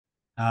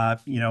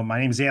My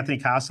name is Anthony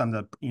Casa. I'm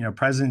the,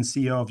 president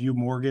and CEO of U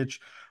Mortgage.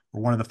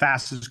 We're one of the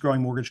fastest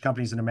growing mortgage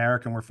companies in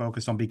America, and we're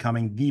focused on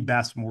becoming the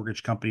best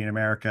mortgage company in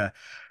America.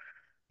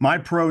 My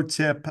pro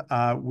tip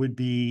would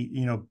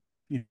be,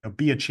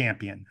 be a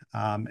champion.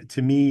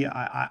 To me,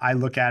 I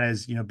look at it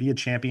as, be a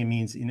champion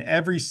means in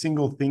every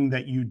single thing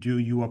that you do,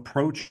 you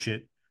approach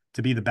it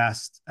to be the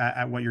best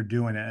at what you're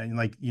doing. And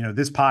like,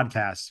 this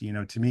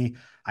podcast, to me,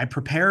 I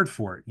prepared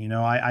for it.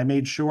 I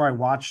made sure I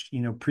watched,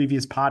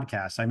 previous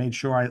podcasts. I made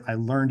sure I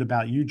learned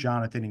about you,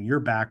 Jonathan, and your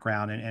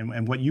background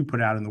and what you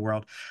put out in the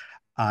world.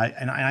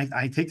 And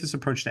I take this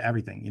approach to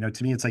everything.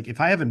 To me, it's like if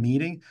I have a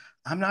meeting,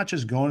 I'm not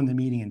just going to the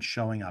meeting and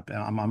showing up.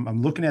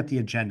 I'm looking at the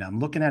agenda. I'm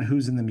looking at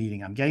who's in the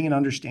meeting. I'm getting an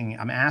understanding.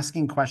 I'm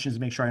asking questions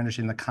to make sure I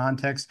understand the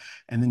context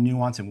and the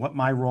nuance and what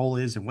my role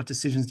is and what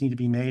decisions need to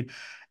be made.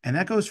 And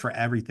that goes for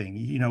everything.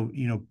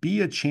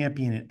 Be a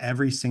champion in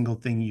every single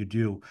thing you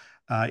do.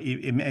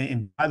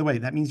 And by the way,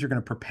 that means you're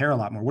going to prepare a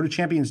lot more. What do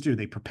champions do?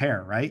 They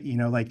prepare, right?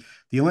 Like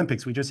the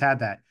Olympics, we just had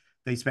that.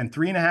 They spend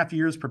 3.5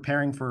 years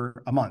preparing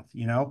for a month.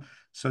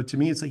 So to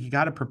me, it's like you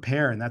got to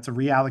prepare, and that's a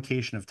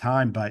reallocation of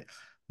time. But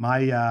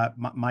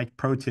my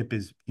pro tip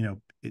is,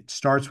 it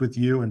starts with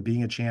you and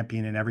being a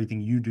champion in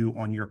everything you do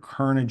on your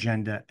current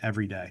agenda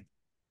every day.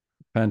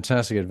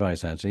 Fantastic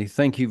advice, Anthony.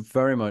 Thank you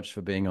very much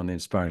for being on the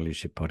Inspiring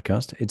Leadership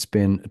podcast. It's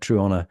been a true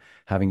honor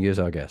having you as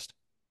our guest.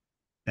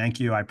 Thank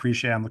you. I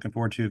appreciate it. I'm looking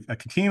forward to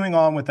continuing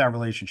on with that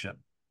relationship.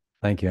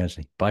 Thank you,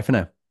 Anthony. Bye for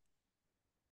now.